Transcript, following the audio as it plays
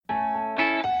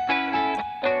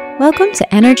Welcome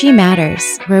to Energy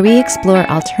Matters, where we explore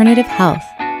alternative health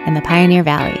in the Pioneer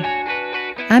Valley.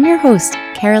 I'm your host,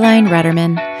 Caroline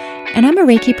Rudderman, and I'm a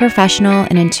Reiki professional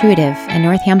and intuitive in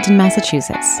Northampton,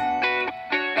 Massachusetts.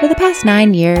 For the past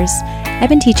 9 years, I've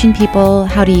been teaching people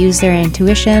how to use their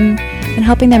intuition and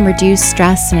helping them reduce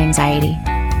stress and anxiety.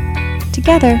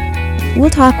 Together,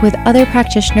 we'll talk with other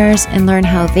practitioners and learn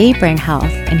how they bring health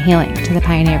and healing to the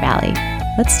Pioneer Valley.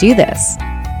 Let's do this.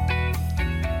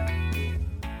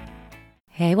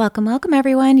 Hey, welcome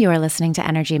everyone. You are listening to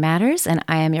Energy Matters, and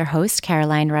I am your host,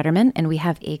 Caroline Rudderman, and we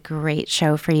have a great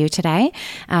show for you today.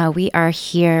 We are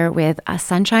here with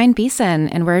Sunshine Beeson,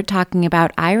 and we're talking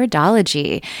about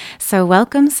Iridology. So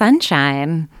welcome,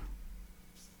 Sunshine.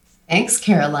 Thanks,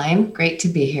 Caroline. Great to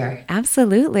be here.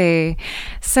 Absolutely.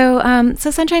 So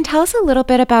Sunshine, tell us a little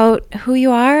bit about who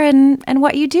you are and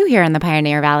what you do here in the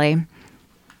Pioneer Valley.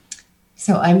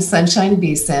 So I'm Sunshine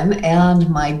Beeson, and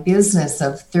my business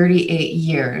of 38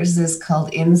 years is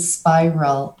called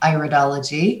Inspiral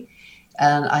Iridology,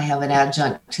 and I have an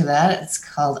adjunct to that. It's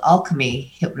called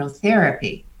Alchemy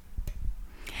Hypnotherapy.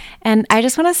 And I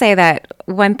just want to say that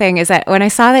one thing is that when I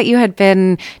saw that you had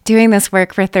been doing this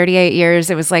work for 38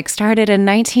 years, it was like started in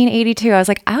 1982. I was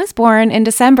like, I was born in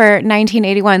December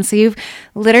 1981. So you've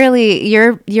literally,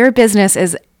 your business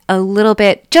is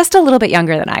just a little bit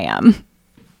younger than I am.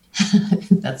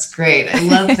 That's great. I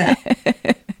love that.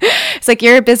 It's like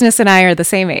your business and I are the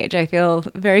same age. I feel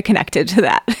very connected to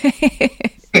that.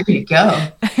 There you go.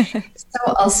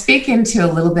 So I'll speak into a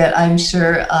little bit. I'm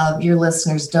sure your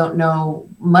listeners don't know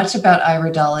much about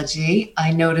Iridology.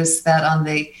 I noticed that on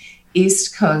the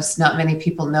East Coast, not many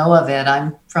people know of it.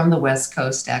 I'm from the West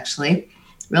Coast, actually,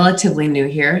 relatively new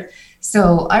here.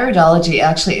 So Iridology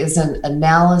actually is an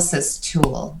analysis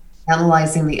tool,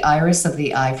 analyzing the iris of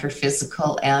the eye for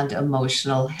physical and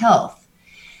emotional health.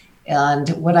 And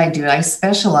what I do, I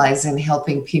specialize in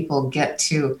helping people get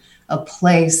to a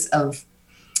place of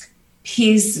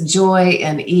peace, joy,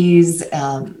 and ease,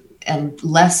 and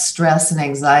less stress and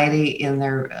anxiety in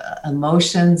their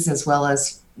emotions, as well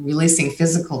as releasing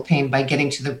physical pain by getting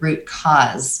to the root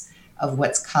cause of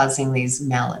what's causing these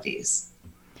maladies.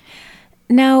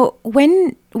 Now,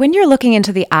 when you're looking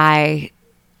into the eye,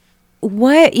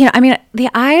 the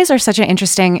eyes are such an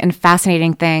interesting and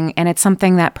fascinating thing, and it's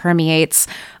something that permeates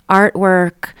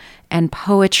artwork and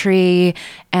poetry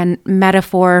and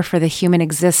metaphor for the human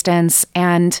existence.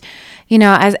 And,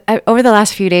 over the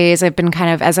last few days, I've been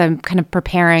as I'm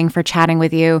preparing for chatting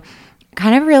with you,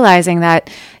 kind of realizing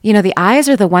that, the eyes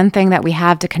are the one thing that we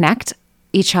have to connect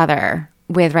each other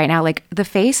with right now. Like the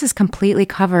face is completely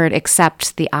covered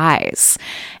except the eyes.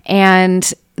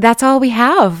 And that's all we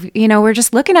have. We're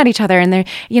just looking at each other, and there,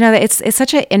 it's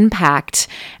such an impact.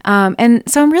 And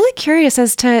so I'm really curious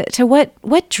as to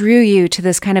what drew you to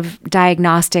this kind of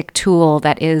diagnostic tool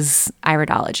that is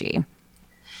Iridology.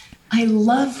 I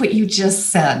love what you just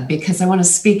said, because I want to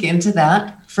speak into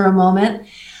that for a moment.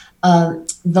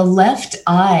 The left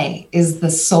eye is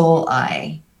the soul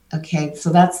eye. Okay,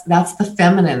 so that's the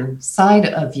feminine side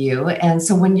of you. And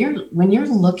so when you're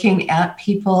looking at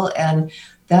people, and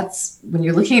that's when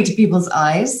you're looking into people's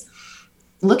eyes,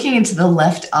 looking into the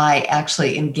left eye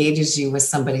actually engages you with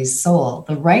somebody's soul.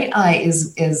 The right eye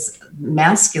is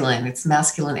masculine. It's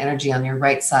masculine energy on your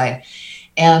right side.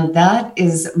 And that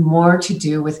is more to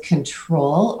do with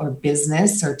control or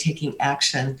business or taking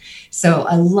action. So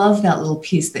I love that little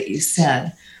piece that you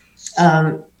said.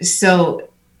 So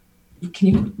can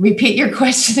you repeat your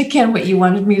question again, what you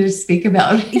wanted me to speak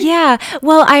about? Yeah.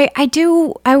 Well,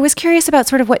 I was curious about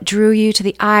sort of what drew you to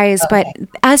the eyes, okay. But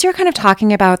as you're kind of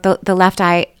talking about the left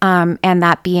eye and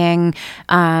that being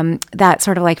that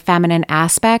sort of like feminine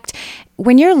aspect,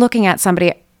 when you're looking at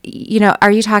somebody,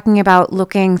 are you talking about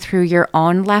looking through your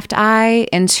own left eye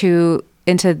into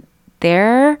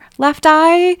their left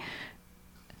eye?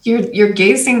 You're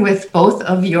gazing with both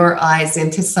of your eyes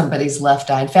into somebody's left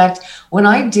eye. In fact, when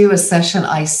I do a session,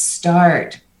 I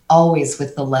start always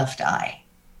with the left eye.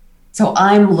 So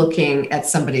I'm looking at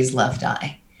somebody's left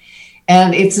eye.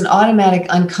 And it's an automatic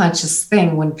unconscious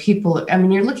thing when people,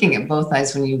 you're looking at both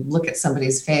eyes when you look at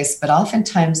somebody's face, but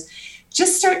oftentimes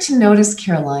just start to notice,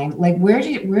 Caroline, like where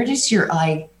does your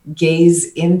eye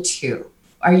gaze into?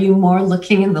 Are you more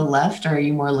looking in the left, or are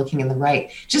you more looking in the right?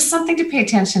 Just something to pay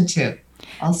attention to.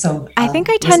 Also, I think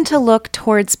I tend to look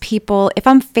towards people. If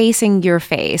I'm facing your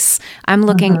face, I'm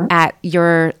looking at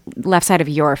your left side of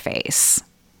your face.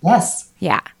 Yes.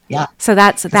 Yeah. Yeah. So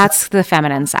that's the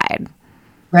feminine side.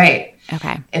 Right.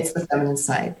 Okay. It's the feminine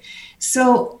side.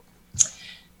 So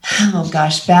Oh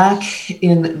gosh, back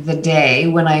in the day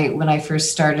when I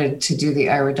first started to do the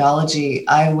iridology,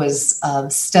 I was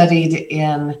studied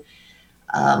in.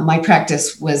 My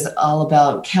practice was all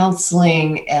about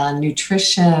counseling and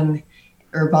nutrition,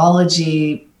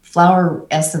 herbology, flower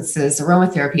essences,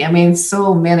 aromatherapy. I mean,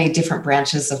 so many different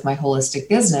branches of my holistic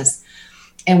business.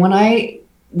 And when I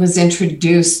was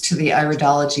introduced to the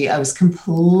iridology, I was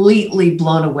completely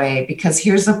blown away because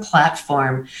here's a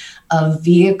platform, a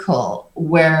vehicle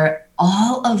where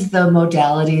all of the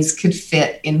modalities could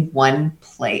fit in one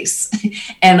place.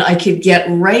 And I could get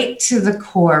right to the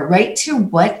core, right to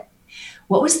what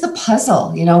was the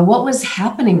puzzle, what was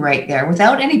happening right there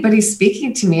without anybody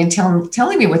speaking to me and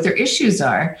telling me what their issues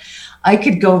are. I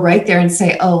could go right there and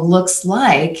say, oh, looks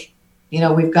like,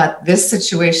 we've got this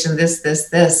situation,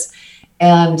 this.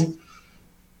 And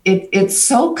it's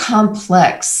so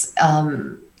complex,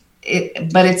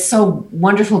 but it's so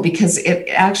wonderful because it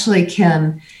actually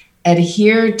can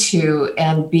adhere to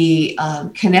and be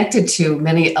connected to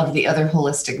many of the other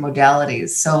holistic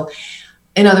modalities. So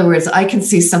in other words, I can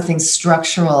see something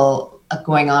structural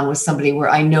going on with somebody where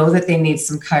I know that they need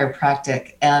some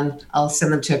chiropractic, and I'll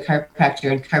send them to a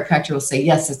chiropractor, and chiropractor will say,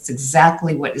 yes, it's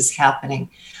exactly what is happening.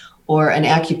 Or an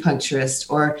acupuncturist,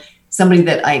 or somebody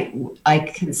that I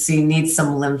can see needs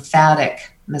some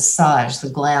lymphatic massage, the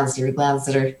glands, your glands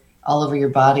that are all over your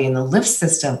body and the lymph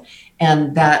system.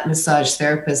 And that massage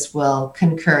therapist will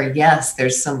concur, yes,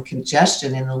 there's some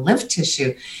congestion in the lymph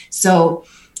tissue. So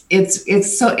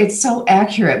it's so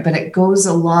accurate, but it goes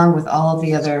along with all of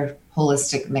the other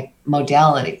holistic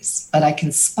modalities. But I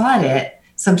can spot it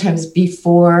sometimes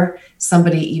before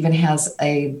somebody even has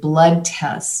a blood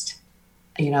test.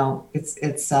 It's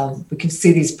we can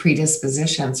see these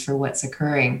predispositions for what's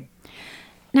occurring.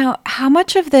 Now, how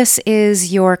much of this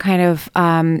is your kind of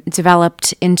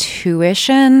developed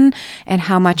intuition, and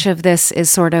how much of this is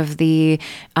sort of the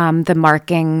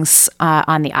markings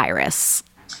on the iris?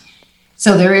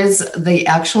 So there is the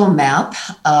actual map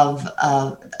of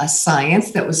a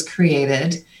science that was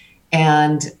created,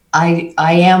 and I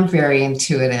am very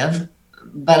intuitive,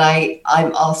 but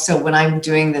I'm also, when I'm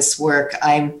doing this work,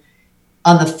 I'm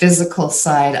on the physical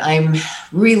side, I'm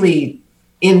really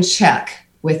in check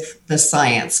with the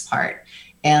science part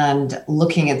and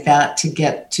looking at that to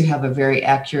get to have a very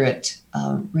accurate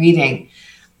reading.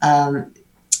 The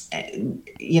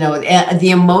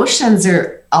emotions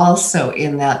are also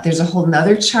in that. There's a whole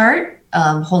nother chart,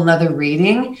 whole nother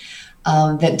reading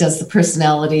that does the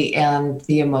personality and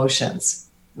the emotions.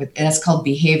 And it's called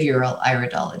behavioral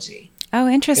iridology. Oh,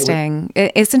 interesting.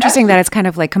 It's interesting that it's kind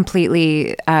of like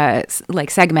completely like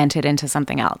segmented into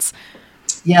something else.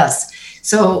 Yes.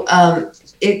 So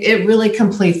it really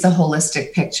completes a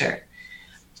holistic picture.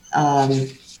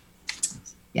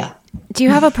 Yeah. Do you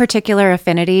have a particular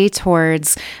affinity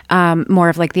towards more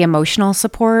of like the emotional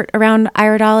support around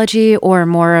iridology, or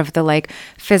more of the like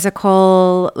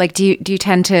physical? Like, do you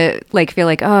tend to like feel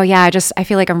like, oh yeah, I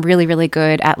feel like I'm really, really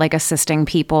good at like assisting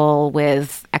people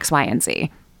with X, Y, and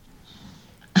Z?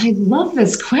 I love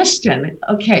this question.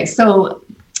 Okay, so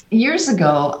years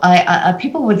ago, I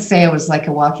people would say I was like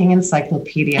a walking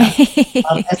encyclopedia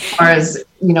as far as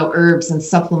herbs and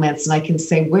supplements, and I can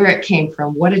say where it came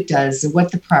from, what it does, and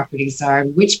what the properties are,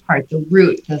 which part, the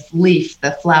root, the leaf,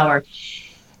 the flower.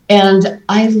 And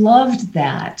I loved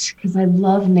that because I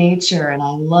love nature and I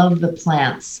love the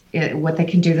plants, what they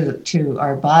can do to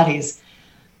our bodies.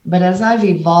 But as I've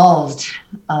evolved,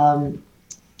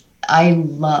 I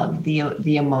love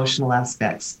the emotional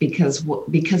aspects because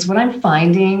what I'm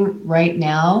finding right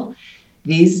now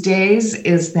these days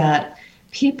is that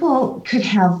people could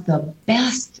have the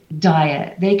best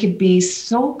diet. They could be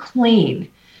so clean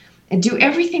and do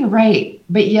everything right,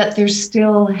 but yet they're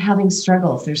still having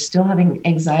struggles. They're still having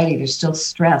anxiety. They're still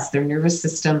stressed. Their nervous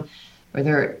system or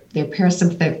their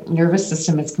parasympathetic nervous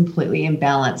system is completely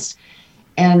imbalanced.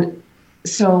 And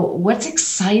so what's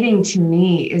exciting to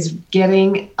me is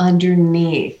getting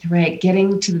underneath, right?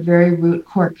 Getting to the very root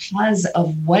core cause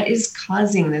of what is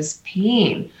causing this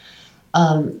pain.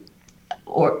 And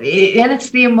it's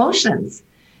the emotions.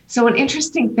 So an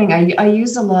interesting thing, I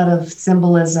use a lot of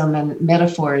symbolism and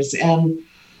metaphors. And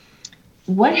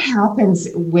what happens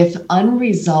with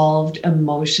unresolved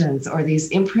emotions or these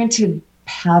imprinted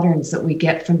patterns that we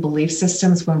get from belief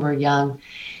systems when we're young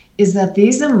is that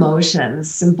these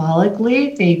emotions,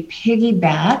 symbolically, they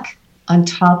piggyback on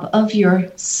top of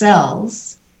your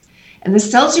cells, and the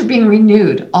cells are being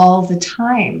renewed all the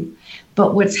time.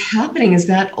 But what's happening is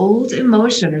that old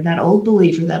emotion or that old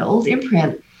belief or that old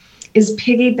imprint is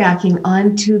piggybacking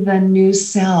onto the new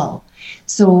cell.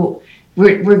 So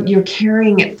you're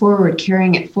carrying it forward,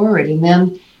 and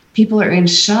then people are in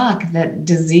shock that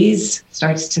disease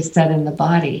starts to set in the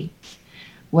body.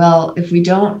 Well, if we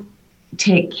don't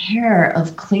take care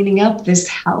of cleaning up this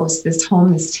house, this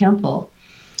home, this temple,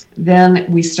 then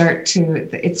it starts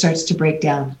to break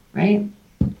down, right?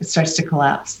 It starts to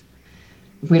collapse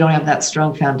if we don't have that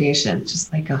strong foundation,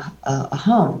 just like a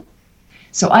home.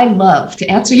 So I love, to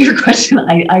answer your question,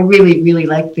 I really, really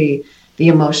like the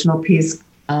emotional piece,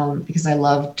 because I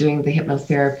love doing the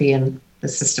hypnotherapy and the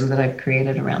system that I've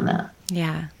created around that.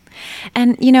 Yeah.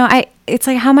 And, it's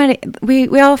like how many,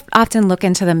 we all often look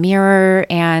into the mirror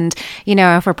and,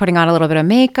 if we're putting on a little bit of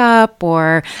makeup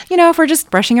or, if we're just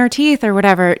brushing our teeth or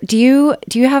whatever, do you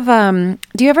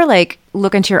ever like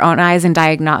look into your own eyes and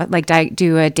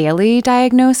do a daily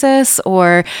diagnosis,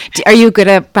 or are you good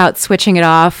about switching it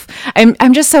off?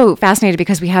 I'm just so fascinated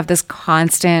because we have this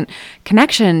constant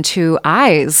connection to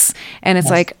eyes, and it's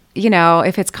like,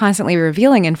 if it's constantly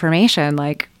revealing information,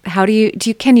 like how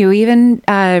can you even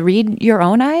read your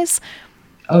own eyes?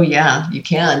 Oh yeah, you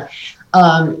can.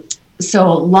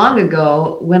 So long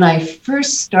ago, when I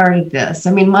first started this,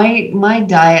 I mean, my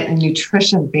diet and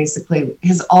nutrition basically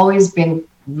has always been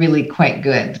really quite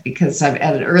good, because at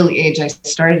an early age, I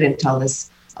started into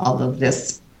all of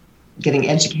this getting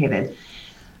educated.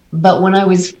 But when I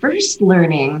was first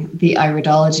learning the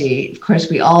iridology, of course,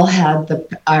 we all had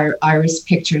our iris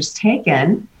pictures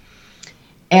taken,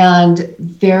 and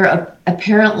there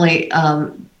apparently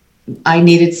I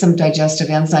needed some digestive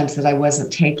enzymes that I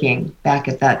wasn't taking back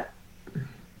at that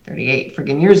 38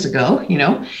 friggin' years ago,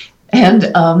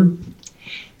 and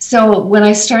so when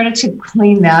I started to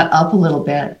clean that up a little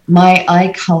bit, my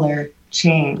eye color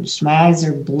changed. My eyes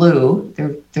are blue.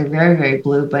 They're very, very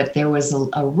blue, but there was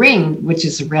a ring which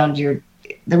is around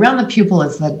the pupil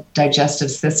is the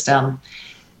digestive system.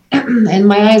 And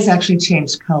my eyes actually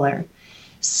changed color.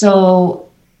 So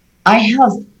I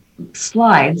have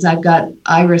slides. I've got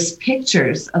iris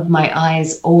pictures of my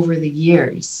eyes over the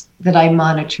years that I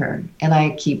monitor and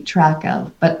I keep track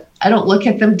of, but I don't look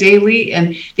at them daily,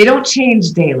 and they don't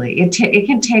change daily. It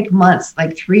can take months,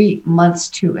 like 3 months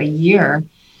to a year,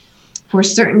 for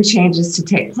certain changes to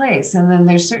take place. And then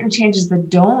there's certain changes that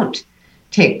don't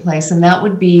take place, and that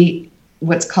would be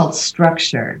what's called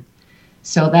structure.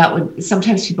 So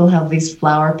sometimes people have these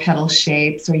flower petal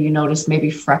shapes, or you notice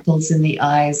maybe freckles in the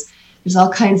eyes. There's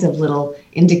all kinds of little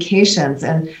indications,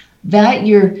 and that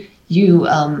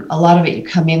a lot of it you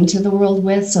come into the world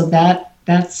with. So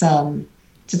that's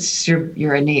just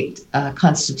your innate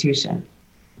constitution.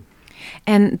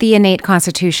 And the innate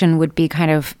constitution would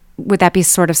that be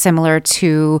sort of similar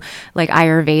to like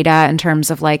Ayurveda in terms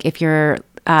of like if you're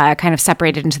kind of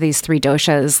separated into these 3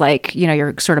 doshas, like,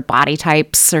 your sort of body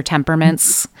types or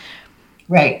temperaments?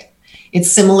 Right. It's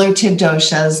similar to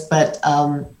doshas, but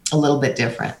a little bit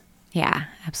different. Yeah,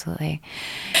 absolutely.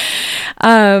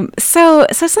 So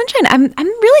Sunshine, I'm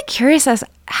really curious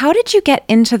how did you get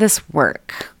into this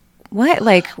work?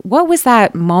 What was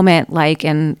that moment like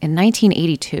in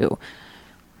 1982?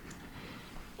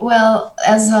 Well,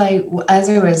 as I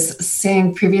was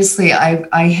saying previously,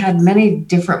 I had many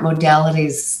different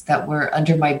modalities that were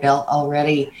under my belt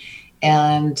already,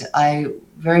 and I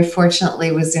very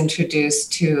fortunately was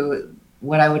introduced to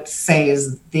what I would say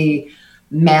is the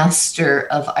master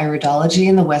of iridology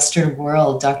in the Western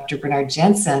world, Dr. Bernard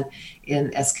Jensen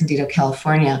in Escondido,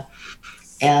 California.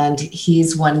 And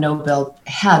he's had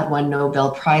won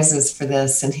Nobel Prizes for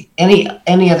this. And any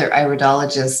other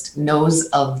iridologist knows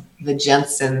of the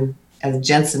Jensen, as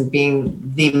Jensen being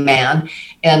the man.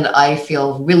 And I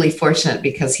feel really fortunate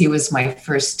because he was my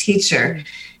first teacher,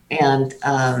 and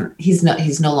he's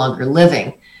no longer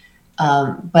living.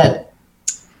 But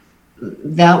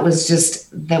that was just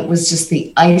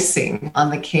the icing on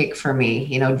the cake for me,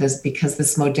 because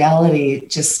this modality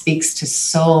just speaks to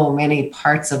so many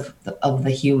parts of the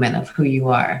human, of who you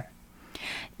are.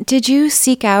 Did you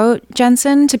seek out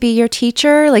Jensen to be your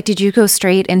teacher? Like, did you go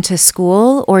straight into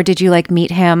school, or did you meet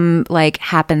him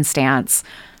happenstance?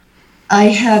 I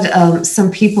had some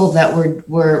people that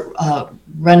were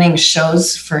running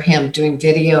shows for him, doing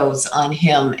videos on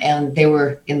him, and they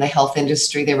were in the health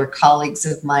industry. They were colleagues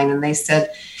of mine, and they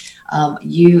said,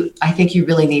 I think you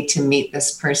really need to meet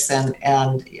this person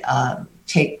and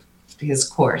take his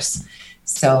course.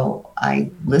 So I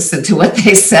listened to what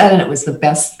they said, and it was the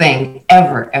best thing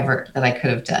ever that I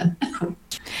could have done.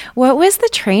 What was the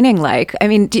training like? I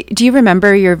mean, do you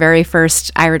remember your very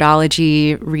first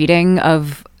iridology reading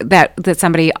of that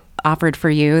somebody offered for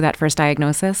you, that first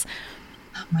diagnosis?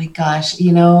 Oh my gosh.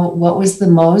 What was the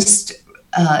most,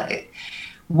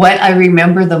 what I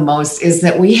remember the most is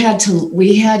that we had to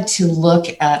look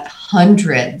at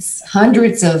hundreds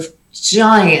of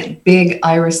giant big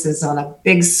irises on a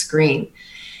big screen.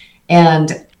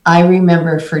 And I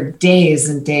remember for days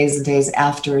and days and days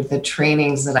after the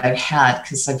trainings that I've had,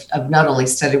 because I've not only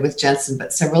studied with Jensen,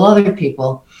 but several other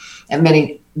people at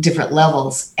many different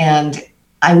levels. And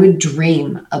I would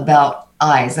dream about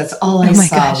eyes. That's all I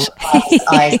saw.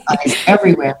 Eyes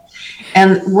everywhere.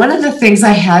 And one of the things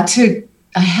I had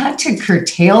to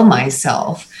curtail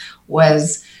myself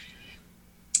was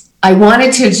I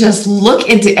wanted to just look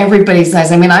into everybody's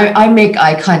eyes. I mean, I make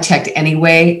eye contact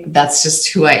anyway. That's just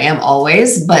who I am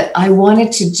always. But I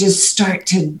wanted to just start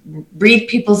to read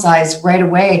people's eyes right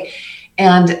away.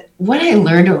 And what I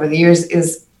learned over the years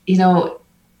is,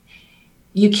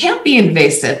 you can't be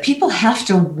invasive. People have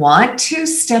to want to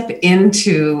step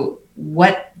into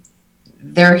what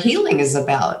their healing is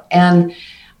about. And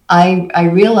I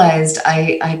realized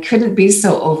I couldn't be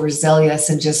so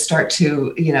overzealous and just start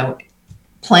to,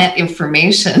 plant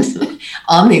information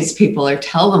on these people or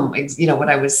tell them, what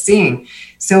I was seeing.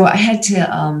 So I had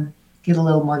to get a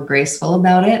little more graceful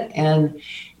about it. And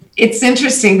it's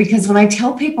interesting because when I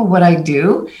tell people what I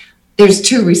do, there's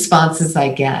two responses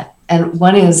I get. And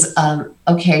one is,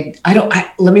 okay,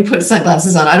 let me put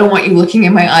sunglasses on. I don't want you looking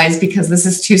in my eyes because this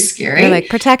is too scary. You're like,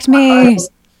 protect me.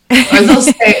 Or they'll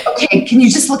say, okay, can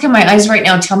you just look in my eyes right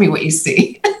now and tell me what you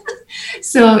see?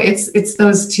 So it's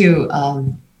those two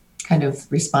kind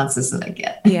of responses that I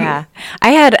get. Yeah. I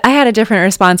had a different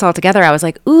response altogether. I was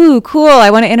like, ooh, cool.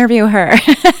 I want to interview her.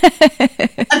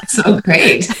 That's so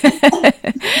great.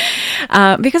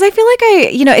 Because I feel like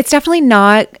it's definitely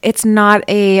not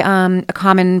a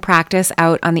common practice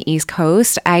out on the East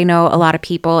Coast. I know a lot of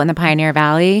people in the Pioneer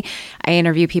Valley. I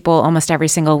interview people almost every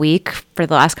single week for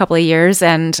the last couple of years,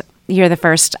 and you're the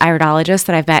first iridologist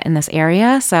that I've met in this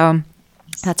area. So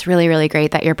that's really, really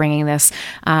great that you're bringing this,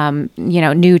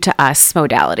 new to us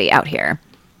modality out here.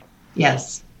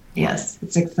 Yes.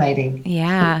 It's exciting.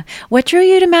 Yeah. What drew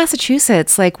you to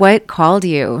Massachusetts? Like, what called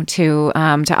you to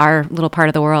our little part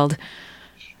of the world?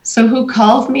 So who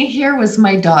called me here was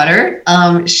my daughter.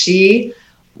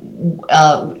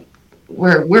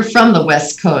 We're from the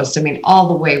West Coast. I mean, all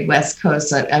the way West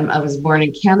Coast. I was born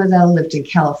in Canada, lived in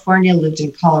California, lived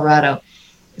in Colorado.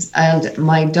 And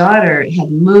my daughter had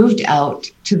moved out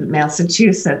to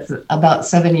Massachusetts about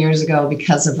 7 years ago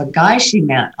because of a guy she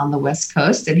met on the West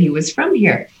Coast, and he was from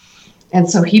here. And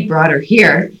so he brought her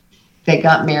here. They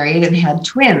got married and had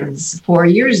twins 4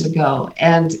 years ago.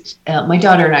 And my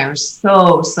daughter and I were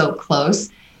so, so close.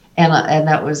 And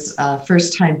that was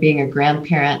first time being a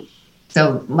grandparent.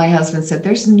 So my husband said,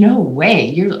 there's no way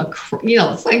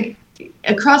it's like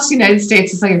across the United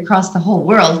States, it's like across the whole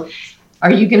world.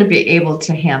 Are you going to be able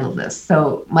to handle this?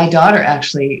 So my daughter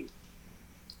actually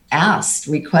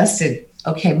requested,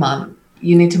 okay, Mom,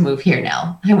 you need to move here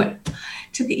now. I went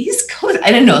to the East Coast.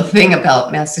 I didn't know a thing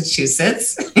about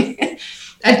Massachusetts.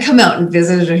 I'd come out and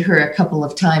visited her a couple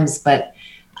of times, but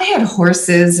I had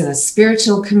horses and a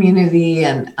spiritual community.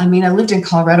 And I mean, I lived in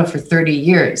Colorado for 30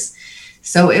 years.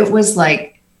 So it was like,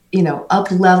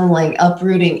 up-leveling,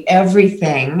 uprooting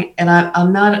everything. And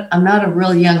I'm not a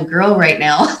real young girl right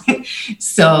now.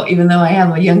 So even though I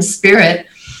have a young spirit,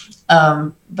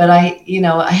 but I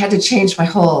had to change my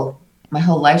whole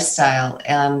lifestyle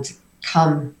and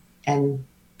come and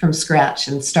from scratch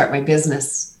and start my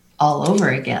business all over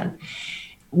again,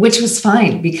 which was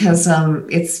fine because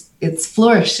it's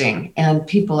flourishing and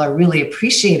people are really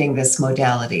appreciating this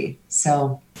modality.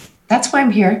 So that's why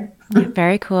I'm here.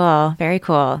 Very cool. Very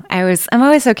cool. I'm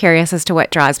always so curious as to what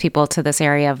draws people to this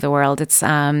area of the world. It's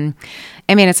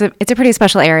it's a pretty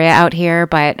special area out here,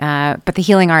 but the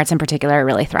healing arts in particular are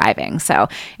really thriving. So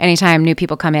anytime new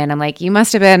people come in, I'm like, you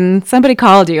must have been, somebody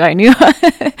called you. I knew.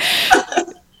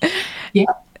 Yeah.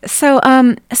 So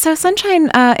Sunshine,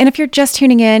 and if you're just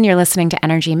tuning in, you're listening to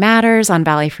Energy Matters on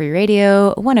Valley Free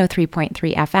Radio,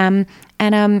 103.3 FM.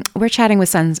 And we're chatting with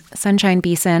Sunshine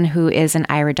Beeson, who is an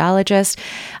iridologist.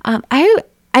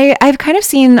 I've kind of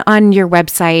seen on your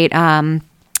website,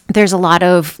 there's a lot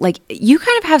of, you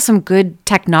kind of have some good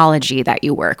technology that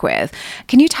you work with.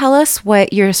 Can you tell us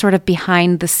what your sort of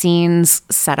behind the scenes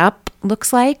setup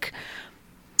looks like?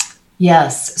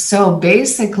 Yes. So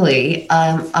basically,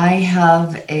 I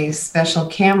have a special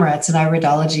camera. It's an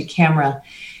iridology camera,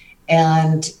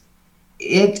 and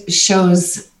it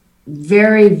shows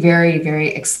very, very, very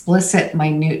explicit,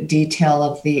 minute detail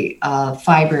of the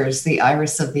fibers, the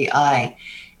iris of the eye.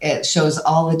 It shows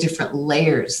all the different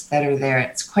layers that are there.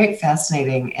 It's quite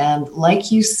fascinating. And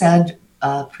like you said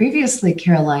previously,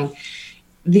 Caroline,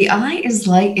 the eye is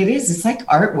it's like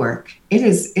artwork.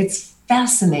 It's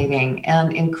fascinating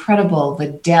and incredible, the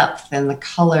depth and the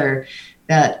color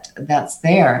that's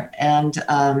there.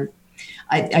 And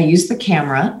I use the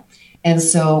camera. And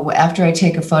so after I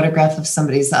take a photograph of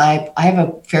somebody's eye, I have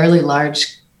a fairly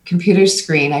large computer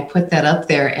screen. I put that up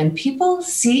there, and people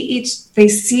they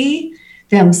see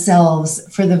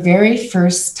themselves for the very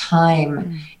first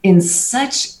time in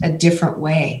such a different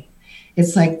way.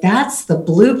 It's like, that's the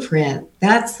blueprint.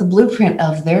 That's the blueprint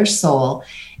of their soul.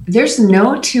 There's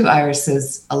no two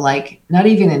irises alike, not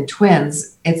even in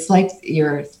twins. It's like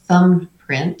your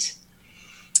thumbprint.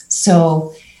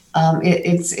 So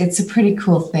it's a pretty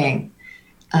cool thing.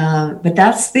 But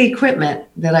that's the equipment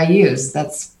that I use.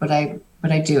 That's what I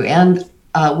do. And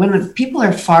when people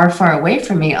are far, far away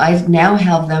from me, I now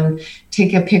have them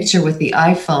take a picture with the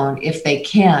iPhone if they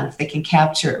can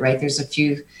capture it, right? There's a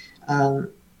few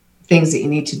things that you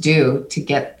need to do to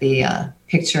get the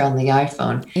picture on the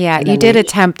iPhone. Yeah, you did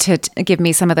attempt to give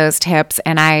me some of those tips,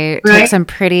 and I took some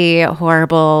pretty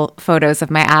horrible photos of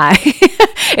my eye.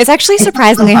 It's actually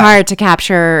surprisingly hard to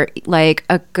capture like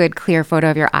a good clear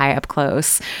photo of your eye up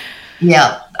close.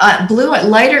 Yeah,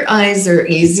 lighter eyes are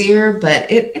easier, but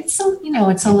it's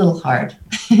a little hard.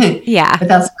 Yeah, but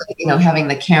that's having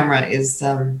the camera is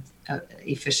an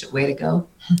efficient way to go.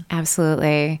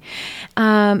 Absolutely.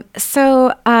 And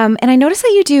I noticed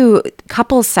that you do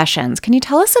couples sessions. Can you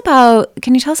tell us a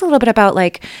little bit about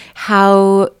like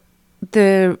I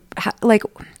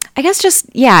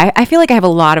feel like I have a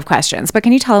lot of questions, but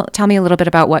can you tell me a little bit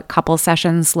about what couple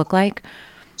sessions look like?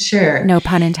 Sure. No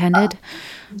pun intended.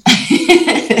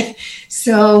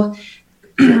 So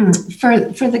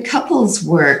for the couples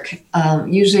work,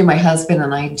 usually my husband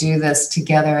and I do this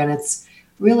together, and it's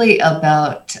really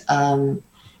about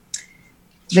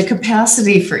the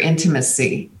capacity for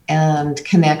intimacy and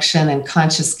connection and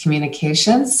conscious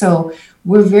communication. So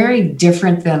we're very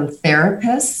different than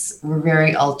therapists. We're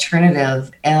very alternative.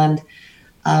 And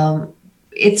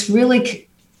it's really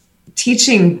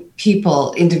teaching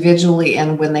people individually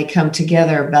and when they come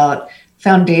together about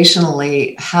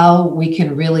foundationally how we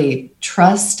can really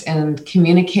trust and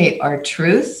communicate our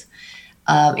truth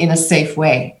in a safe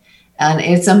way. And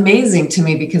it's amazing to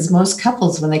me because most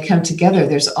couples, when they come together,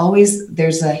 there's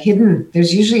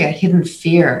usually a hidden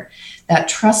fear. That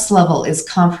trust level is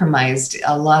compromised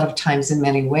a lot of times in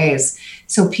many ways.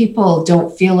 So people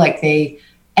don't feel like they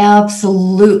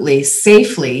absolutely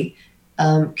safely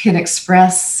can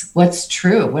express what's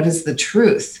true, what is the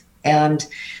truth. And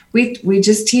we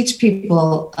just teach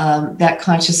people that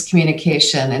conscious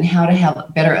communication and how to have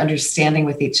a better understanding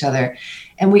with each other.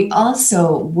 And we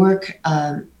also work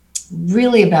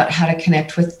really about how to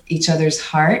connect with each other's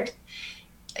heart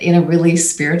in a really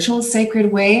spiritual,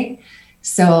 sacred way.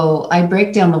 So I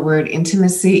break down the word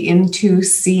intimacy into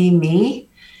see me.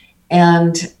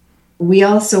 And we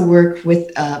also work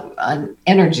with on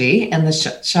energy and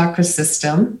the chakra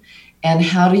system and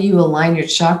how do you align your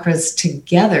chakras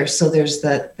together so there's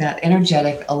that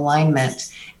energetic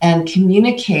alignment and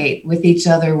communicate with each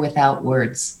other without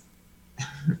words.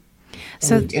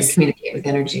 and communicate with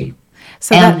energy.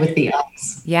 With the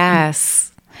eyes.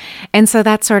 Yes. And so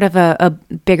that's sort of a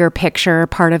bigger picture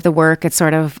part of the work. It's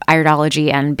sort of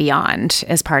iridology and beyond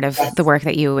as part of the work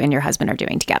that you and your husband are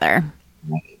doing together.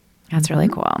 Right. That's really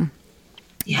cool.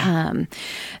 Yeah.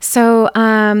 So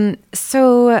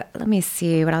let me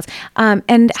see what else.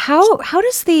 And how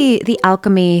does the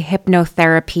alchemy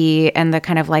hypnotherapy and the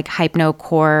kind of like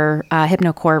hypnocore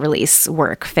release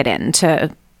work fit into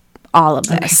all of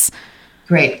this? Okay.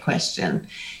 Great question.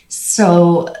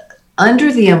 So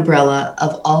under the umbrella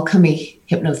of alchemy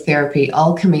hypnotherapy,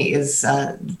 alchemy is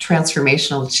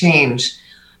transformational change.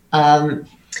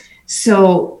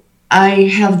 So I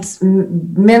have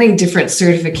many different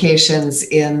certifications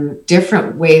in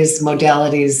different ways,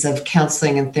 modalities of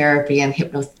counseling and therapy and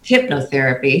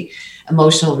hypnotherapy,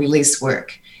 emotional release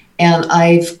work. And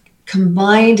I've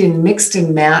combined and mixed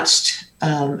and matched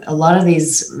a lot of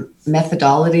these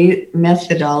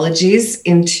methodologies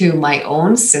into my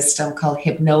own system called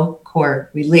Hypnocore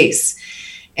Release.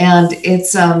 And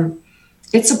it's a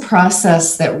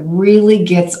process that really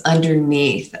gets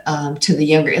underneath to the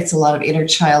younger. It's a lot of inner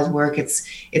child work.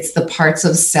 It's the parts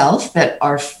of self that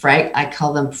are I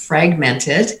call them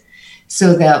fragmented,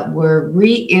 so that we're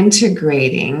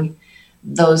reintegrating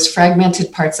those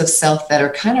fragmented parts of self that are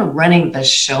kind of running the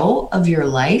show of your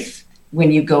life when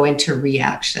you go into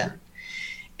reaction.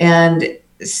 And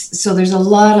so there's a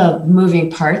lot of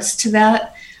moving parts to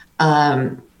that,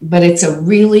 but it's a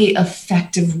really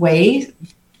effective way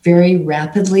very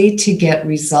rapidly to get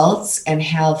results and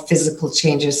have physical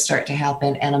changes start to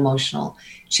happen and emotional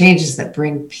changes that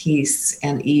bring peace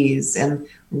and ease and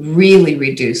really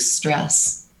reduce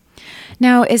stress.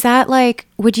 Now, is that like,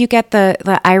 would you get the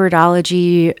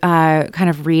iridology kind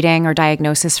of reading or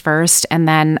diagnosis first and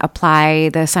then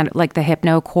apply like the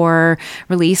hypnocore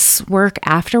release work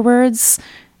afterwards?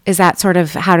 Is that sort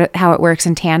of how it works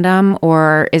in tandem,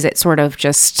 or is it sort of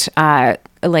just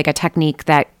like a technique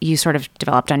that you sort of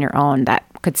developed on your own that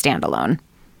could stand alone?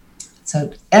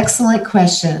 So excellent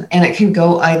question, and it can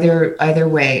go either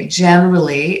way.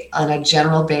 Generally, on a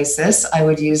general basis, I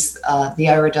would use the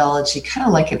iridology kind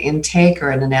of like an intake or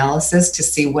an analysis to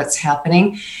see what's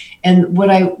happening, and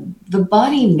the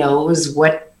body knows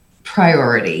what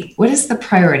priority. What is the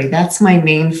priority? That's my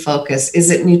main focus.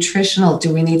 Is it nutritional?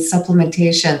 Do we need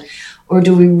supplementation, or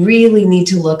do we really need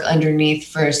to look underneath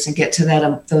first and get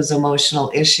to those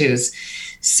emotional issues?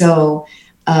 So.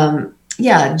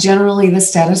 Yeah, generally the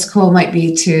status quo might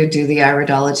be to do the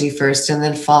iridology first and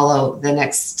then follow the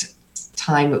next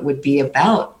time it would be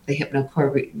about the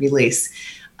hypnocore release.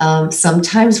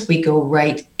 Sometimes we go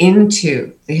right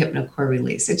into the hypnocore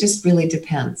release. It just really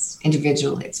depends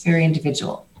individually. It's very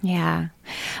individual. Yeah.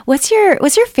 What's your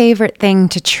favorite thing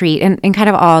to treat in kind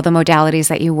of all the modalities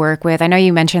that you work with? I know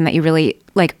you mentioned that you really,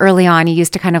 like early on, you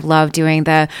used to kind of love doing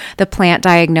the plant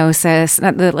diagnosis,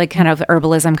 the like kind of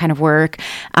herbalism kind of work.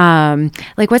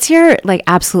 Like what's your like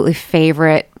absolutely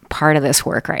favorite part of this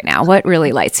work right now? What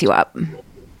really lights you up?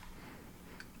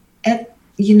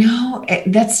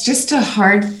 That's just a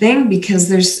hard thing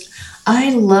because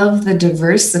I love the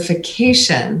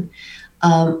diversification.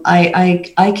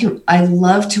 I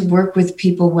love to work with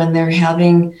people when they're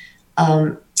having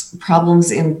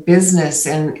problems in business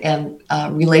and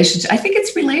relationship. I think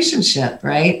it's relationship,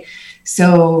 right?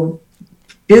 So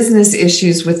business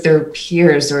issues with their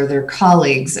peers or their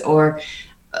colleagues, or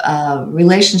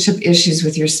relationship issues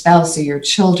with your spouse or your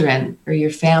children or your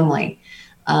family.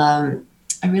 I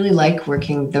really like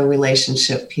working the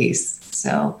relationship piece.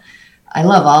 So I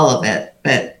love all of it,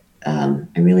 but I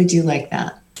really do like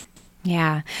that.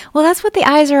 Yeah. Well, that's what the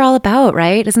eyes are all about,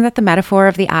 right? Isn't that the metaphor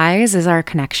of the eyes is our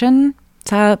connection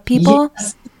to people?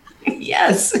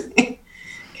 Yes.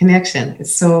 Connection.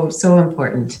 It's so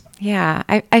important. Yeah.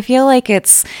 I feel like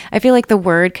the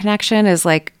word connection is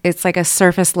like, it's like a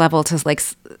surface level to like,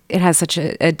 it has such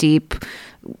a deep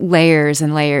layers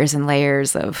and layers and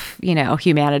layers of,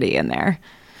 humanity in there.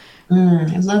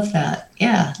 I love that.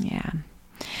 Yeah. Yeah.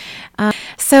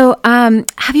 So,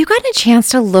 have you gotten a chance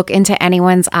to look into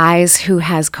anyone's eyes who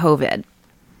has COVID?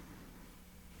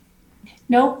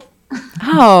 Nope.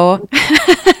 Oh,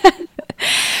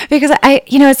 because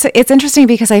it's interesting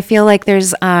because I feel like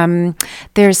there's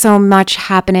so much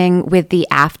happening with the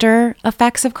after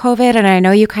effects of COVID, and I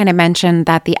know you kind of mentioned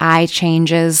that the eye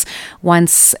changes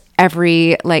once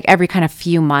every kind of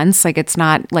few months, like it's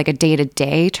not like a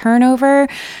day-to-day turnover.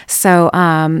 So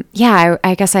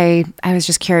I guess I was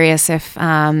just curious if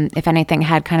anything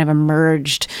had kind of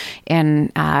emerged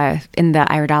in the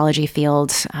iridology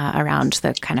field around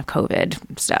the kind of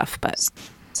COVID stuff. But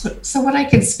so what I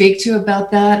could speak to about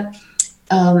that,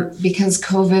 because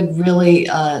COVID really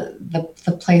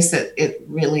the place that it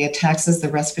really attacks is the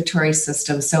respiratory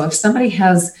system. So if somebody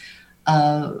has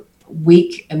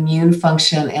weak immune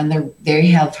function and they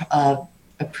have a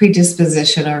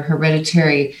predisposition or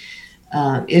hereditary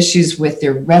issues with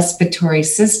their respiratory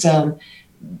system,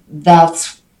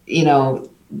 that's, they're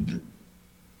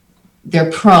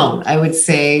prone, I would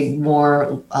say,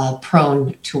 more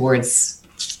prone towards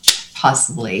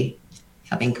possibly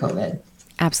having COVID.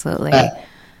 Absolutely. But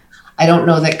I don't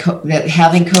know that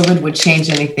having COVID would change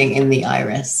anything in the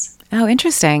iris. Oh,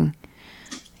 interesting.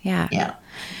 Yeah. Yeah.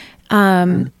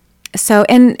 So,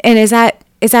 and is that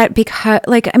because,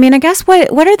 like, I mean, I guess what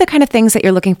are the kind of things that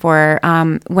you're looking for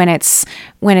when it's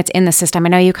in the system? I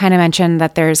know you kind of mentioned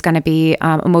that there's going to be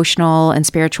emotional and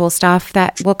spiritual stuff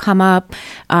that will come up.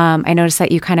 I noticed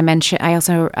that you kind of mentioned. I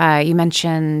also you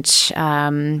mentioned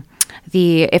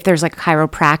if there's like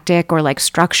chiropractic or like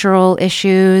structural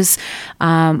issues.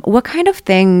 What kind of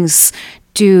things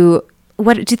do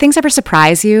things ever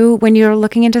surprise you when you're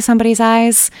looking into somebody's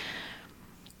eyes?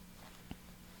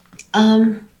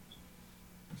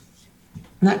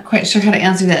 Not quite sure how to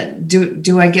answer that.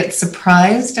 Do I get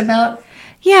surprised about?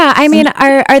 Yeah, I mean,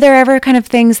 are there ever kind of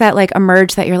things that like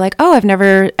emerge that you're like, oh, I've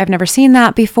never seen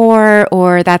that before,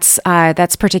 or that's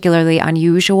particularly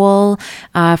unusual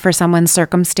for someone's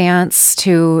circumstance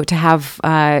to have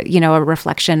a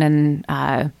reflection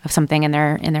of something in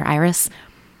their iris?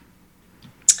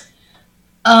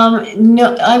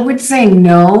 No, I would say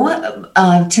no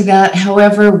to that.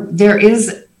 However, there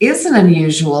is is an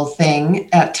unusual thing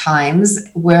at times,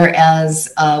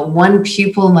 whereas one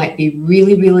pupil might be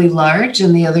really, really large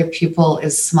and the other pupil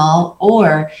is small,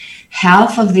 or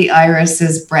half of the iris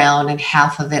is brown and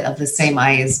half of the same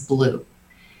eye is blue.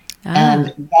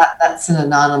 And that's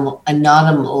an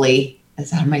anomaly.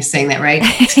 Am I saying that right?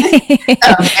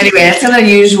 Anyway, it's an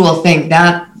unusual thing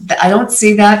that I don't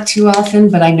see that too often,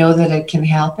 but I know that it can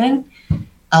happen.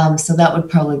 So that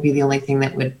would probably be the only thing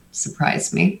that would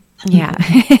surprise me. Yeah.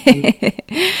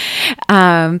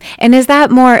 And is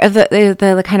that more of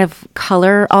the kind of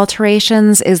color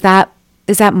alterations? Is that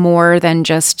more than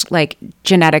just like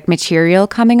genetic material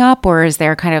coming up, or is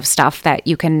there kind of stuff that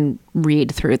you can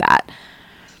read through that?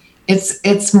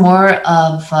 It's more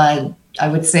of I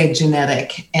would say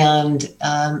genetic, and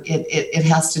it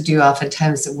has to do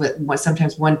oftentimes with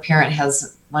sometimes one parent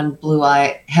has a blue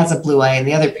eye, and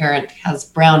the other parent has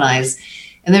brown eyes.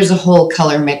 And there's a whole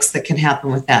color mix that can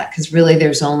happen with that, because really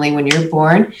there's only, when you're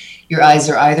born, your eyes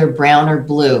are either brown or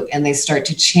blue, and they start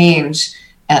to change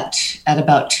at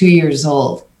about 2 years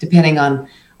old, depending on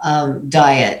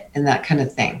diet and that kind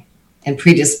of thing, and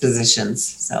predispositions.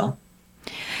 So.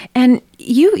 And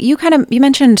you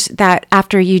mentioned that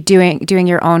after you doing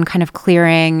your own kind of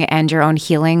clearing and your own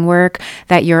healing work,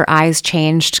 that your eyes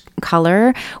changed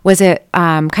color. Was it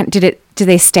did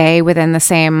they stay within the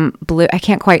same blue? I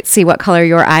can't quite see what color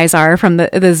your eyes are from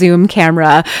the Zoom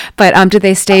camera, but did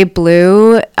they stay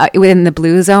blue within the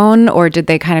blue zone, or did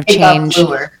they kind of change? Got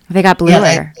bluer. They got bluer.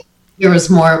 Yeah, there was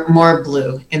more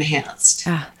blue enhanced.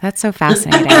 That's so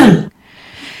fascinating.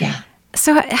 Yeah.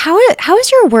 So how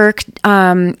is your work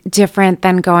different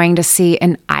than going to see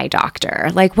an eye doctor?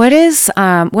 Like, what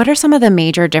are some of the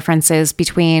major differences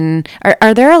between?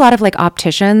 Are there a lot of like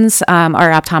opticians or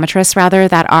optometrists rather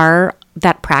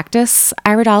that practice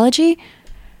iridology?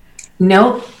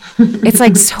 Nope. It's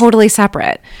like totally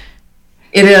separate.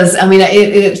 It is. I mean,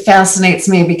 it fascinates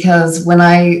me, because when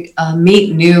I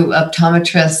meet new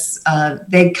optometrists,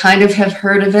 they kind of have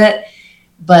heard of it,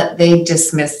 but they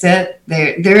dismiss it.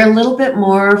 They're a little bit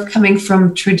more coming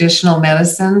from traditional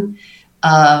medicine.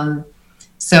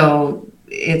 So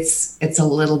it's a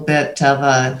little bit of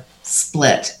a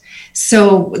split.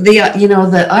 So the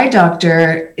eye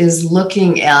doctor is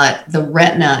looking at the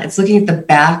retina. It's looking at the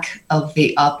back of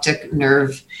the optic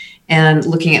nerve and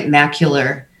looking at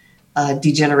macular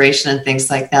degeneration and things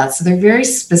like that. So they're very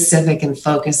specific and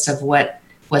focused of what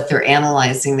they're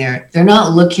analyzing there. They're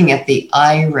not looking at the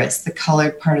iris, the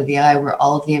colored part of the eye, where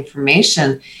all of the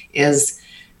information is.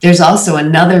 There's also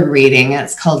another reading,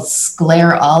 it's called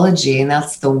sclerology, and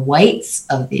that's the whites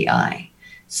of the eye.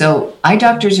 So eye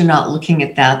doctors are not looking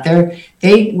at that.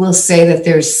 They will say that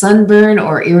there's sunburn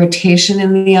or irritation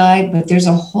in the eye, but there's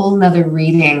a whole nother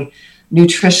reading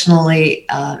nutritionally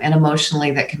and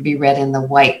emotionally that can be read in the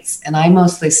whites. And I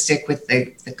mostly stick with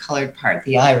the colored part,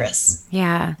 the iris.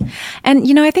 Yeah. And,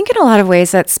 I think in a lot of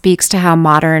ways that speaks to how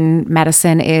modern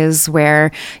medicine is,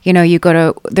 where,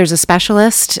 there's a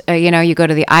specialist, you go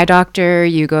to the eye doctor,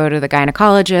 you go to the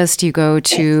gynecologist, you go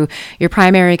to your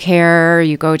primary care,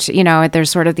 you go to,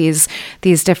 there's sort of these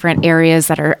different areas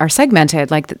that are segmented,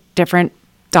 like the different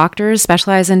doctors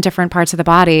specialize in different parts of the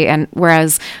body. And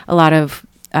whereas a lot of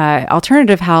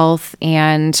alternative health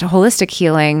and holistic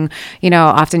healing,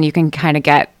 often you can kind of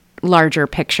get larger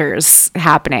pictures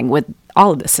happening with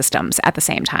all of the systems at the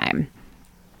same time.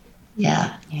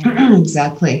 Yeah.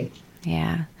 Exactly.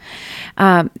 Yeah.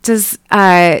 Do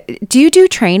you do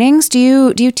trainings? Do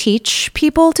you teach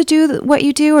people to do what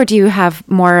you do, or do you have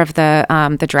more of the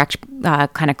direct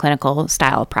kind of clinical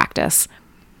style practice?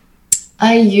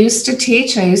 I used to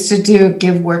teach. I used to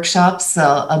give workshops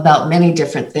about many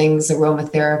different things,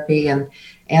 aromatherapy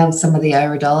and some of the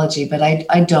iridology, but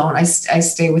I don't. I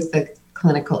stay with the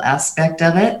clinical aspect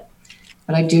of it,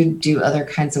 but I do other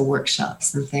kinds of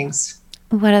workshops and things.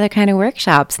 What other kind of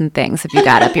workshops and things have you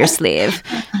got up your sleeve?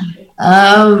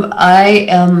 I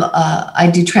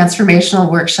do transformational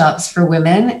workshops for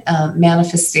women,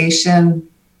 manifestation,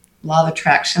 law of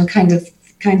attraction kinds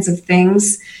of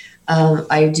things.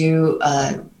 I do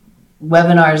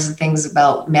webinars and things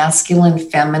about masculine,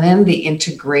 feminine, the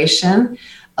integration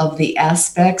of the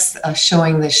aspects of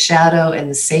showing the shadow and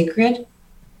the sacred.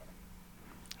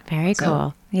 Very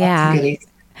cool. Yeah.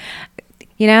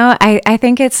 I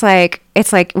think it's like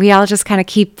we all just kind of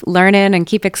keep learning and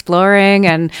keep exploring,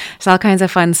 and there's all kinds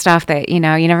of fun stuff that, you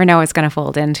never know what's going to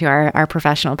fold into our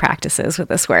professional practices with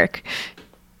this work.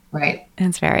 Right.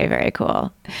 It's very, very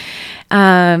cool.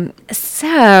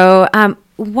 So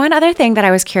one other thing that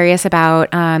I was curious about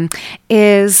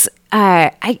is,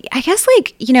 I guess,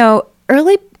 like,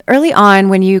 early on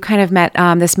when you kind of met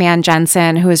this man,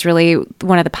 Jensen, who is really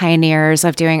one of the pioneers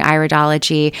of doing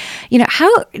iridology,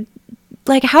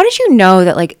 how did you know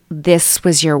that like this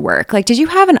was your work? Like, did you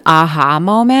have an aha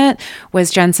moment? Was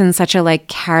Jensen such a like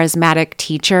charismatic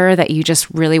teacher that you just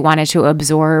really wanted to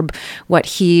absorb what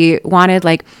he wanted?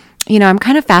 Like, I'm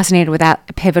kind of fascinated with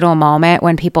that pivotal moment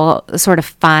when people sort of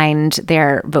find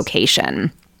their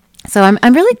vocation. So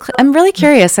I'm really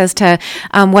curious as to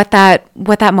what that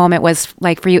moment was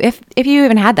like for you, if you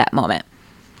even had that moment.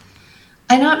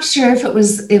 I'm not sure if it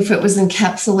was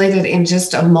encapsulated in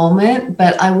just a moment,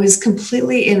 but I was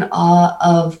completely in awe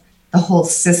of the whole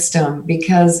system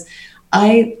because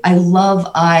I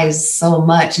love eyes so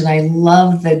much, and I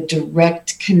love the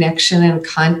direct connection and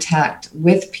contact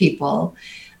with people,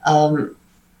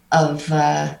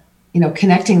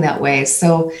 connecting that way.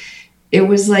 So it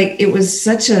was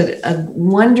such a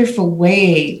wonderful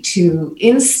way to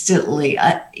instantly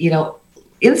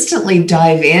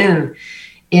dive in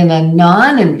a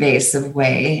non-invasive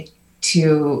way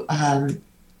to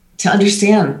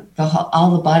understand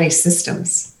all the body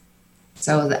systems.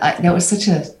 So that was such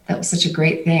a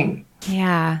great thing.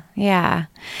 Yeah, yeah,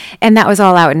 and that was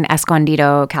all out in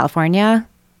Escondido, California.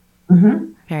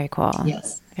 Mm-hmm. Very cool.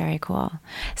 Yes. Very cool.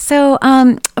 So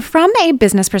from a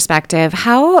business perspective,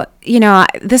 how,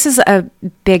 this is a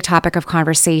big topic of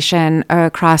conversation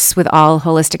across with all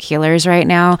holistic healers right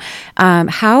now.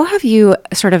 How have you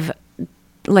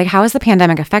how has the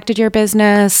pandemic affected your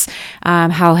business?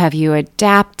 How have you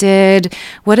adapted?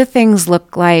 What do things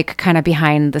look like kind of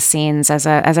behind the scenes as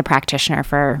a practitioner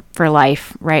for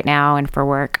life right now and for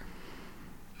work?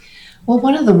 Well,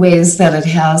 one of the ways that it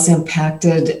has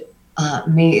impacted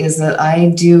me is that I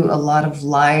do a lot of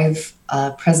live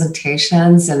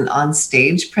presentations and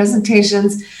on-stage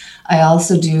presentations. I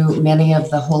also do many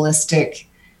of the holistic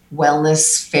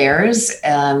wellness fairs,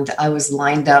 and I was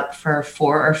lined up for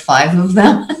 4 or 5 of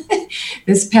them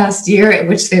this past year, at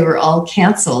which they were all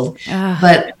canceled.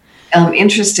 But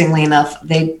interestingly enough,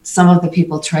 some of the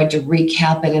people tried to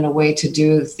recap it in a way to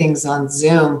do things on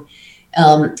Zoom.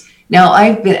 Now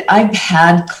I've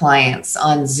had clients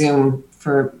on Zoom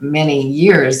for many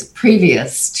years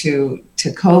previous to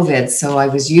COVID, so I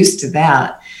was used to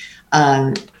that.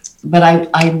 But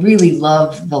I really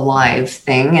love the live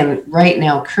thing. And right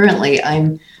now, currently,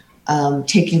 I'm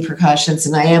taking precautions,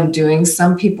 and I am doing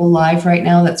some people live right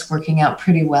now. That's working out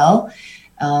pretty well.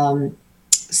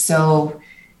 So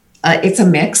it's a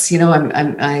mix,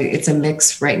 it's a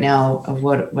mix right now of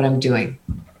what I'm doing.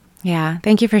 Yeah.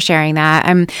 Thank you for sharing that.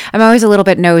 I'm always a little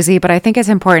bit nosy, but I think it's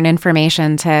important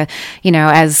information to,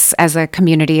 as a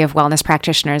community of wellness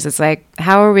practitioners, it's like,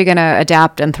 how are we going to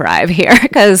adapt and thrive here?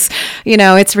 Because,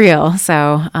 it's real.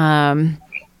 So,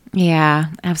 yeah,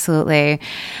 absolutely.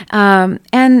 And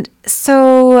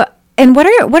what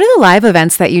are the live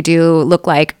events that you do look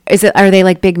like? Are they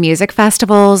like big music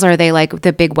festivals? Are they like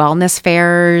the big wellness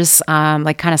fairs,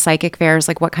 like kind of psychic fairs?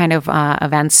 Like what kind of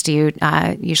events do you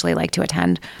usually like to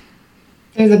attend?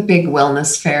 They're the big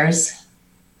wellness fairs.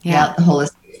 Yeah, the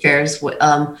holistic fairs.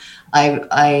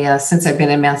 I since I've been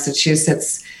in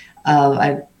Massachusetts,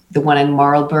 the one in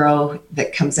Marlborough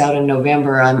that comes out in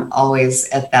November, I'm always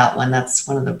at that one. That's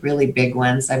one of the really big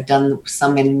ones. I've done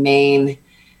some in Maine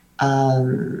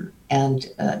and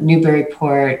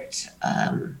Newburyport,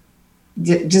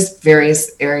 just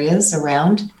various areas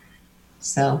around.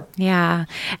 So yeah,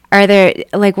 are there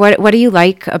what do you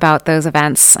like about those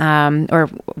events, or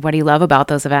what do you love about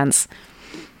those events?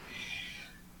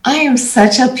 I am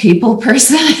such a people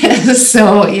person,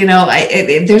 so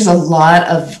there's a lot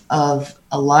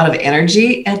of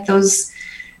energy at those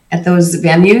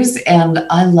venues, and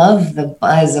I love the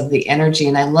buzz of the energy,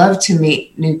 and I love to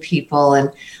meet new people, and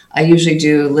I usually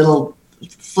do little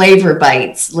flavor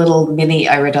bites, little mini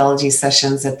iridology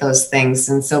sessions at those things.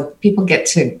 And so people get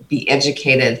to be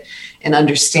educated and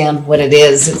understand what it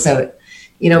is. It's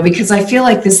because I feel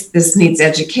like this needs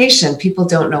education. People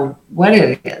don't know what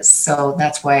it is. So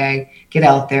that's why I get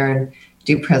out there and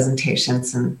do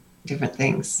presentations and different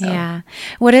things. So. Yeah.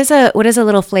 What is a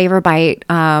little flavor bite,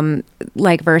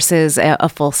 like versus a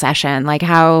full session? Like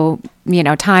how,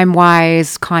 time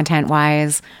wise, content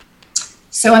wise?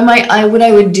 So what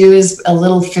I would do is a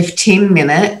little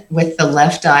 15-minute with the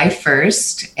left eye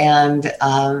first, and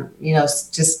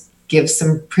just give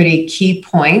some pretty key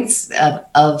points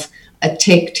of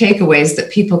takeaways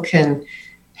that people can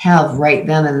have right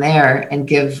then and there, and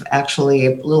give actually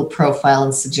a little profile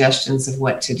and suggestions of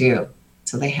what to do,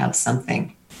 so they have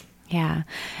something. Yeah,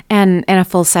 and a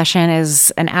full session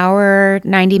is an hour,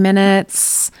 90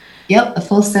 minutes. Yep, a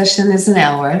full session is an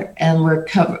hour, and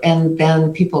and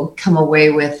then people come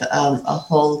away with a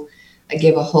I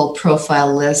give a whole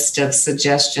profile list of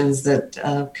suggestions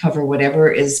that cover whatever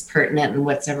is pertinent and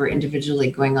whatever individually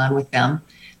going on with them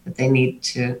that they need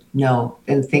to know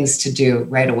and things to do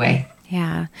right away.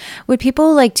 Yeah. Would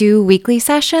people like do weekly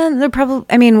sessions? They're probably,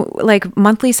 I mean, like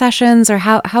monthly sessions, or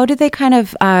how do they kind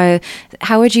of,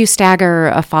 how would you stagger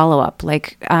a follow-up?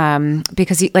 Like,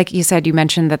 because like you said, you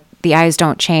mentioned that the eyes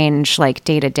don't change like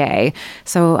day to day.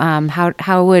 So,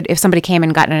 how would, if somebody came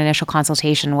and got an initial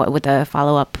consultation, what would the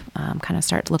follow-up, kind of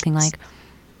start looking like?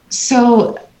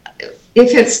 So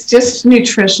if it's just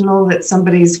nutritional that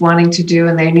somebody's wanting to do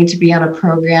and they need to be on a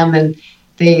program and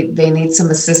they need some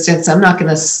assistance, I'm not going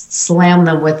to slam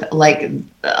them with like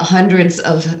hundreds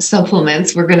of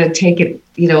supplements. We're going to take it,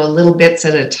 a little bits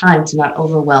at a time to not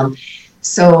overwhelm.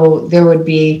 So there would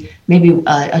be maybe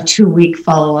a 2-week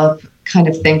follow-up kind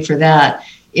of thing for that.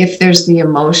 If there's the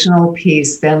emotional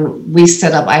piece, then we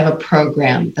set up, I have a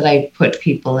program that I put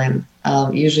people in,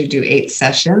 usually do 8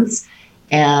 sessions.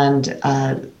 And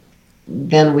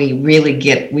then we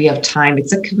have time.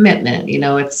 It's a commitment,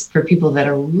 it's for people that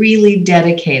are really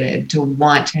dedicated to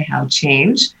want to have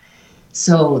change.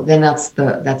 So then that's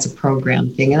a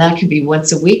program thing. And that could be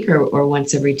once a week or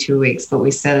once every 2 weeks, but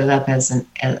we set it up as an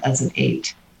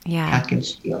 8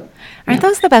 package deal. Aren't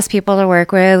those the best people to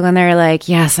work with when they're like,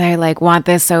 yes, I like want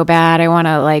this so bad. I want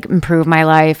to like improve my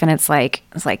life. And it's like,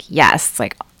 yes, it's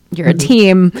like you're a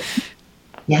team.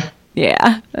 Yeah.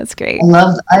 Yeah, that's great.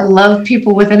 I love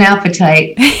people with an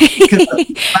appetite, because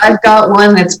I've got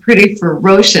one that's pretty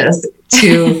ferocious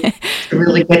to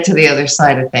really get to the other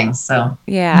side of things. So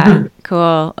yeah,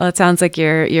 cool. Well, it sounds like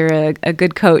you're a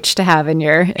good coach to have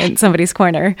in somebody's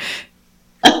corner.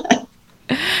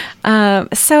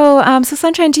 So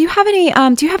Sunshine, do you have any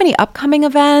upcoming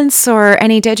events or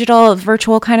any digital,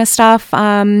 virtual kind of stuff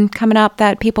coming up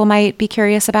that people might be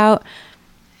curious about?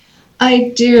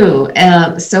 I do.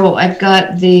 So I've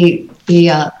got the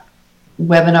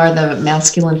webinar, the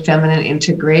masculine feminine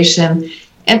integration,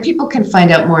 and people can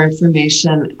find out more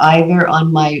information either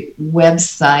on my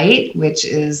website, which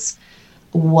is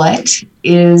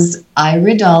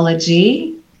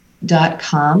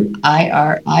whatisidology.com,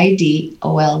 IRIDOLGY,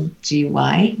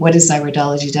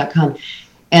 whatisidology.com.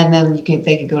 And then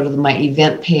they could go to my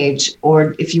event page,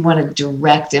 or if you want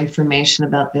direct information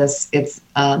about this, it's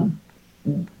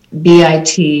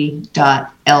bit.ly,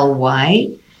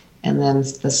 and then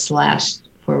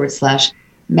the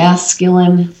 /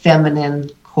 masculine feminine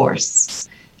course.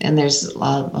 And there's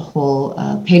a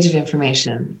whole page of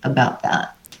information about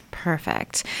that.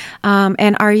 Perfect.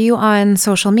 And are you on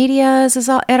social medias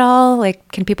at all?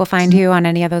 Like, can people find you on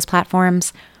any of those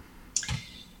platforms?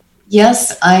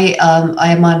 Yes, I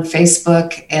am on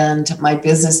Facebook, and my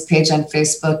business page on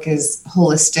Facebook is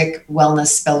Holistic Wellness,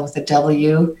 spelled with a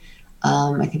W.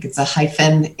 I think it's a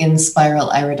hyphen in Spiral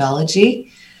Iridology.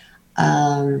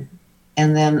 And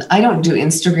then I don't do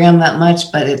Instagram that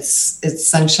much, but it's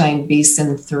Sunshine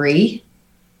Beeson 3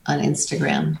 on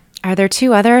Instagram. Are there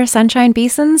 2 other Sunshine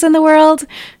Beesons in the world?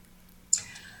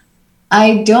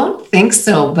 I don't think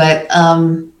so, but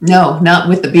no, not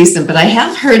with the Beeson, but I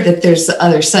have heard that there's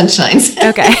other Sunshines.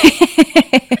 Okay.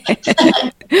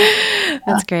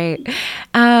 That's great.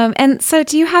 And so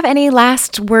do you have any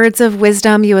last words of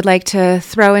wisdom you would like to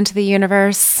throw into the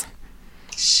universe?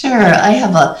 Sure. I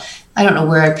don't know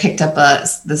where I picked up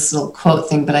this little quote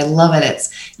thing, but I love it.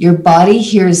 It's, your body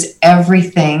hears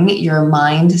everything your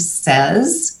mind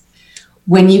says.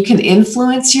 When you can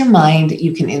influence your mind,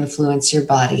 you can influence your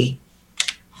body.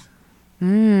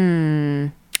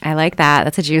 I like that.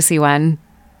 That's a juicy one.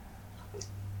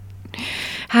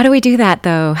 How do we do that,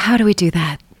 though? How do we do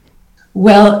that?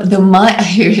 Well, the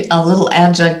mind, a little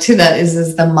adjunct to that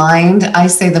is the mind. I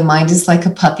say the mind is like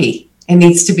a puppy. It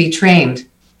needs to be trained.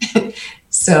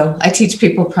 So I teach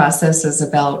people processes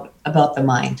about the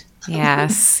mind.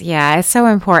 Yes. Yeah. It's so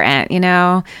important.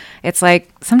 It's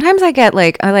like, sometimes I get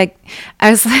I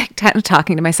was like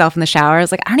talking to myself in the shower. I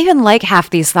was like, I don't even like half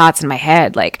these thoughts in my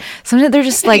head. Like, sometimes they're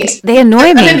just like, they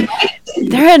annoy me.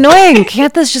 They're annoying.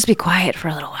 Can't this just be quiet for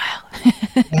a little while?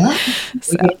 Yeah.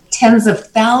 We get tens of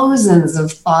thousands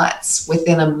of thoughts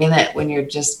within a minute when you're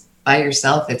just by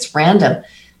yourself. It's random.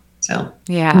 So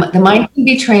yeah, the mind can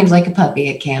be trained like a puppy.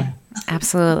 It can.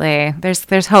 Absolutely.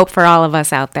 There's hope for all of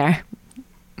us out there.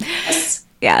 Yes.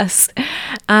 Yes.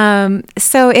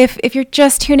 So if you're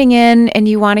just tuning in and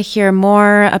you want to hear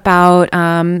more about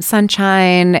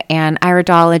Sunshine and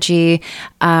Iridology,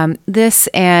 this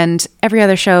and every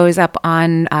other show is up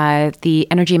on the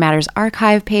Energy Matters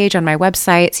archive page on my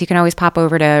website. So you can always pop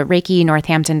over to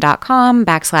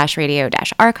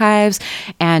reikinorthampton.com/radio-archives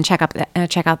and check out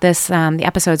this. The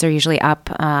episodes are usually up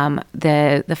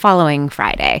the following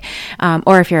Friday.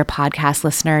 Or if you're a podcast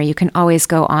listener, you can always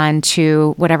go on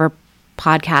to whatever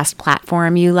podcast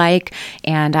platform you like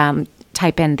and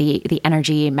type in the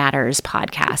Energy Matters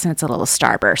podcast, and it's a little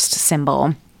starburst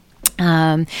symbol.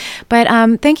 But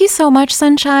thank you so much,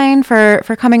 Sunshine,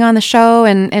 for coming on the show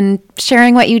and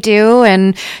sharing what you do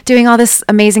and doing all this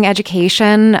amazing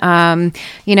education.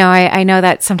 I know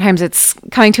that sometimes it's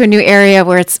coming to a new area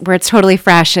where it's totally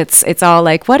fresh. It's all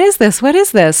like, what is this? What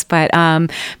is this? But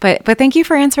thank you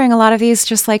for answering a lot of these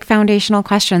just like foundational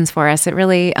questions for us. It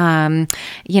really,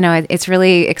 it's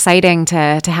really exciting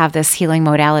to have this healing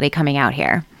modality coming out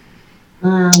here.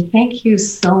 Thank you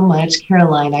so much,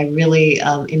 Caroline. I really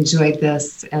enjoyed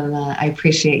this, and I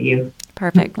appreciate you.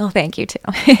 Perfect. Well, thank you too.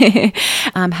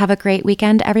 Have a great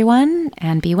weekend, everyone,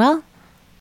 and be well.